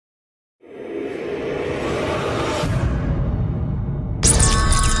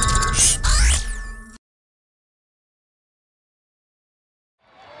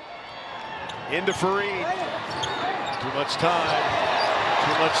Into Fareed. Too much time.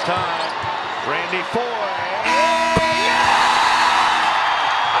 Too much time. Randy Foye.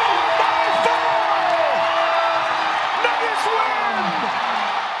 Nuggets win!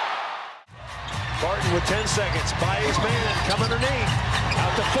 Barton with 10 seconds. By his man. Come underneath.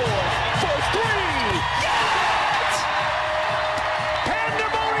 Out to Foye. For three! Yes!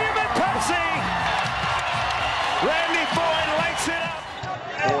 Pandemonium at Pepsi! Randy Foye lights it up.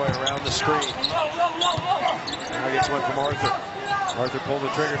 Foye around the screen. Nuggets went from Arthur. Arthur pulled the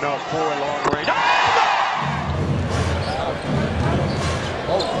trigger. No, Foye long range.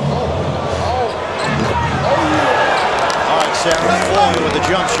 All right, Sarah. Foye with a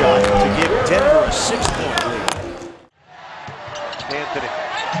jump shot to give Denver a 6-point lead. Anthony.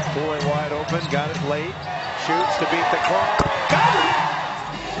 Foye wide open. Got it late. Shoots to beat the clock. Got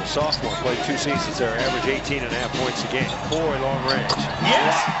it! The sophomore played 2 seasons there. Average 18.5 points a game. Foye long range.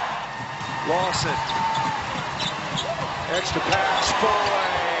 Yes! Lawson. Extra pass. Foye.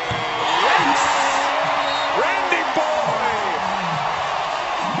 Yes! Randy Foye!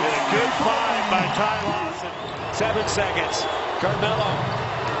 And a good find by Ty Lawson. 7 seconds. Carmelo.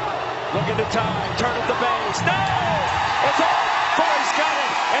 Looking to tie. Turn at the base. No! It's off! Foye's got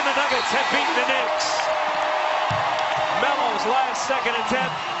it! And the Nuggets have beaten the Knicks. Melo's last second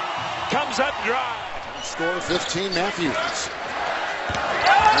attempt comes up dry. Score 15, Matthews.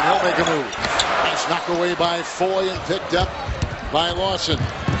 And he'll make a move. Nice knock away by Foye and picked up by Lawson.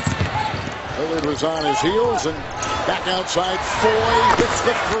 Lillard was on his heels and back outside. Foye hits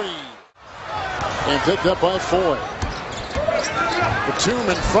the three. And picked up by Foye. Batum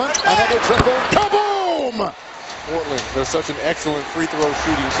in front. Another triple. Kaboom! Portland, they're such an excellent free throw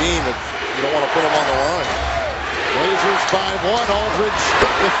shooting team that you don't want to put them on the line. Blazers by 1. Aldridge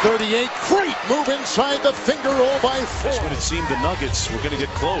with 38. Great move inside the finger roll by Foye. That's when it seemed the Nuggets were going to get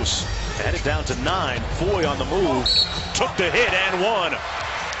close. Headed down to 9. Foye on the move. Took the hit and won.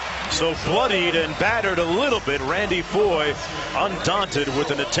 So bloodied and battered a little bit. Randy Foye undaunted with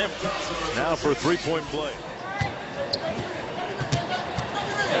an attempt. Now for a 3-point play.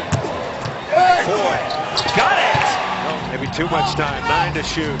 Foye got it! Oh, maybe too much time. 9 to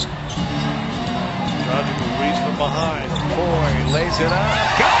shoot. Trying to reach from behind. Foye lays it up.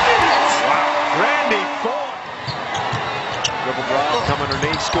 Got it! Wow. Randy Foye. Dribble drive, come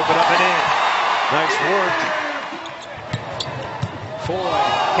underneath, scoop it up and in. Nice work. Foye,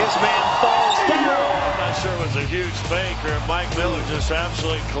 his man falls down. I'm not sure it was a huge fake or Mike Miller just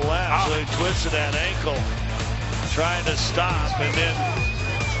absolutely collapsed. So he twisted that ankle trying to stop, and then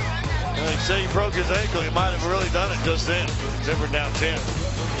they say he broke his ankle. He might have really done it just then. Denver down 10.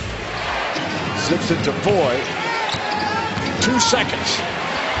 Zips it to Foye. 2 seconds.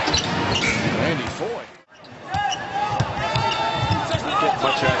 Randy Foye. Not getting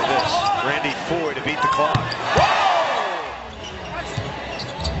much out of this. Randy Foye to beat the clock.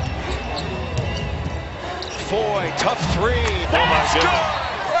 Foye, tough three. Oh my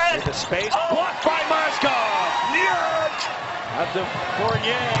goodness. With the space, blocked by Mozgov. Up to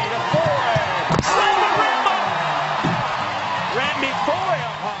Fournier to Foye. Randy Foye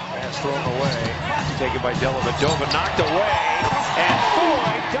up high. Pass thrown away. Taken by Dellavedova, knocked away. And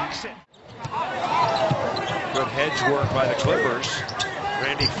Foye ducks it. Good hedge work by the Clippers.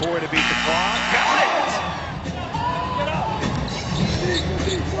 Randy Foye to beat the clock. Got it!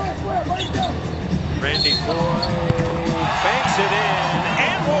 Randy Foye banks it in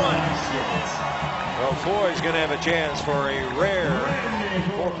and one. Well, Foye's going to have a chance for a rare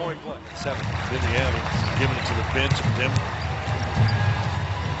 4-point play. 7. Indiana giving it to the bench of Denver.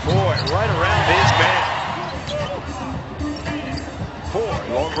 Foye right around his man. Foye,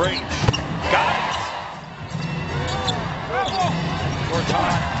 long range. Got it. More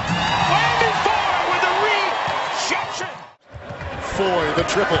time. Randy Foye with a rejection. Foye the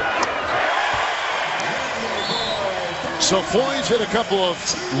triple. So Foye's hit a couple of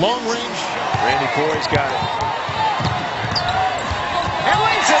long range. Randy Foye's got it. And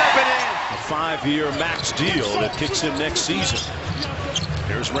lays it up and in. A 5-year max deal that kicks in next season.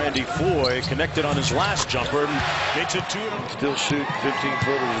 There's Randy Foye connected on his last jumper and makes it 2. Still shoot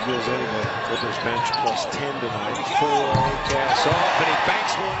 15-footers as good as anybody. Clippers bench plus 10 tonight. Foye casts off and he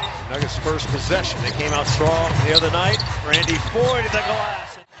banks one. Nuggets first possession. They came out strong the other night. Randy Foye to the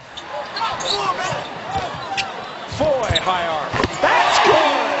glass. Foye high arc. That's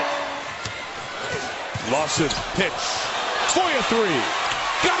good. Lawson pitch. Foye 3.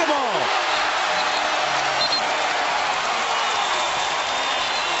 Got them all.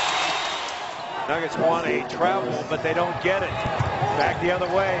 Nuggets want a travel, but they don't get it. Back the other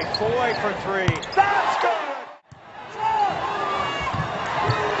way. Foye for 3. That's good.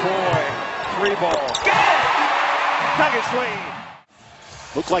 Foye 3 ball. Nuggets lead.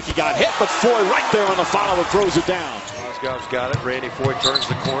 Looked like he got hit, but Foye right there on the follow-up throws it down. Mozgov's got it. Randy Foye turns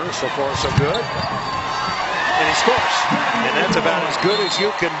the corner. So far, so good. And he scores. And that's about as good as you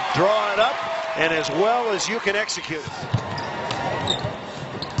can draw it up and as well as you can execute it.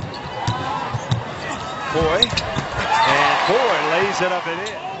 Foye. And Foye lays it up and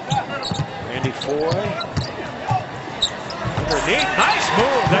in. Randy Foye. Underneath. Nice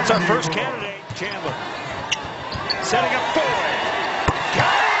move. That's our first candidate, Chandler. Setting up Foye.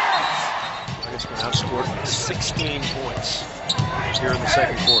 Got it! Nuggets been outscored 16 points here in the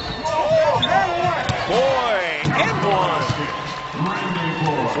second quarter. Foye, enban.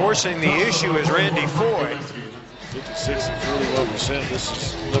 Forcing the issue is Randy Foye. 56 and 41%. This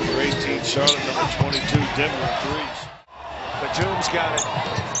is number 18, Charlotte, number 22, Denver, threes. Batum's got it.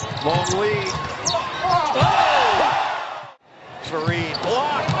 Long lead. Oh! Fareed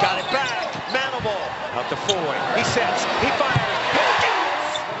blocked. Got it back. Manable. Out to Foye. He sets. He fires.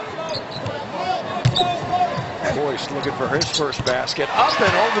 Foye's looking for his first basket. Up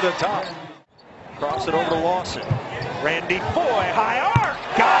and over the top. Cross it over to Lawson. Randy Foye. High arc.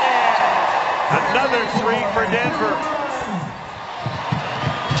 Got it. Another 3 for Denver.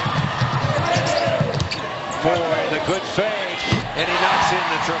 Foye, the good fake. And he knocks in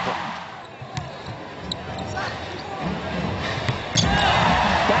the triple.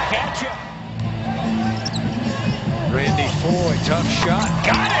 Back at you. Randy Foye, tough shot.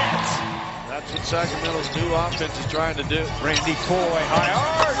 Got it! That's what Sacramento's new offense is trying to do. Randy Foye, high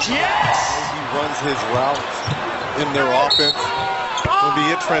arch, yes! He runs his routes in their offense. It'll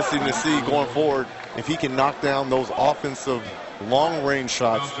be interesting to see going forward if he can knock down those offensive long-range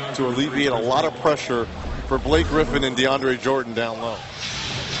shots to alleviate a lot of pressure for Blake Griffin and DeAndre Jordan down low.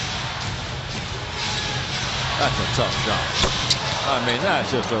 That's a tough shot. I mean,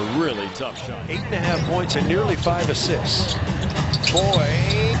 that's just a really tough shot. 8.5 points and nearly 5 assists.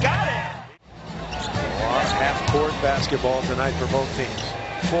 Foye got it! Half-court basketball tonight for both teams.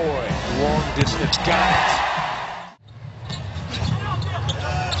 Foye, long distance, got it!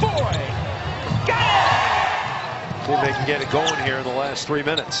 Foye, got it! See if they can get it going here in the last 3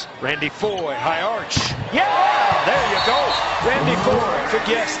 minutes. Randy Foye, high arch. Yeah! There you go! Randy Foye, good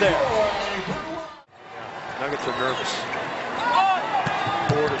guess there. Nuggets are nervous.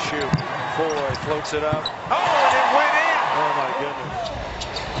 4 to shoot. Foye floats it up. Oh, and it went in! Oh, my goodness.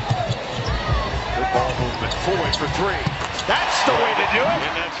 Good ball movement. Foye for 3. That's the way to do it.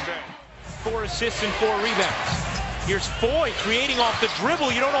 And that's fair. 4 assists and 4 rebounds. Here's Foye creating off the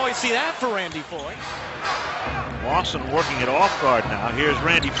dribble. You don't always see that for Randy Foye. Lawson working it off guard now. Here's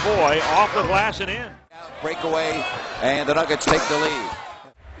Randy Foye off the glass and in. Breakaway, and the Nuggets take the lead.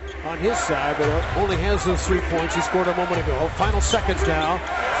 On his side, but only has those 3 points he scored a moment ago. Final seconds now.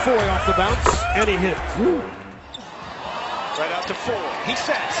 Foye off the bounce, and he hit. Right out to Foye. He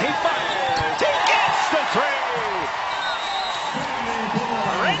sets. He fires. He gets the 3.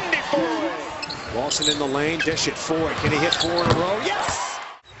 Randy Foye. Lawson in the lane. Dish it. Foye. Can he hit 4 in a row? Yes.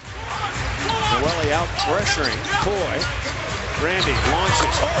 Noelle out pressuring Foye. Randy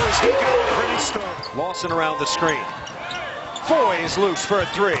launches. Oh, is he got a pretty start. Lawson around the screen. Foye is loose for a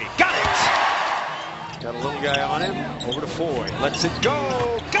 3. Got it! Got a little guy on him. Over to Foye. Lets it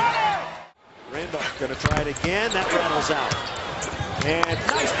go. Got it! Randolph going to try it again. That rattles out. And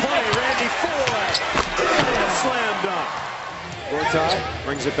nice play, Randy Foye. And slam dunk. Gortat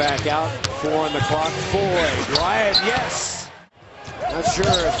brings it back out. 4 on the clock. Foye. Drive, yes. Not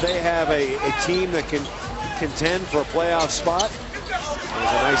sure if they have a team that can contend for a playoff spot.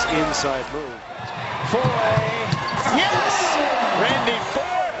 There's a nice inside move. Foye. Yes! Randy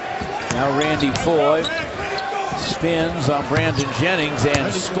Foye. Now Randy Foye spins on Brandon Jennings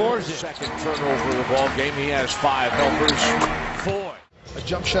and scores it. Second turnover of the ball game. He has 5 helpers. Foye. A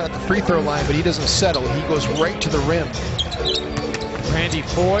jump shot at the free throw line, but he doesn't settle. He goes right to the rim. Randy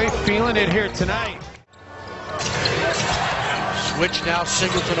Foye feeling it here tonight. Switch now,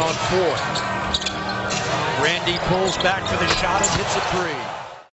 Singleton on Foye. Randy pulls back for the shot and hits a 3.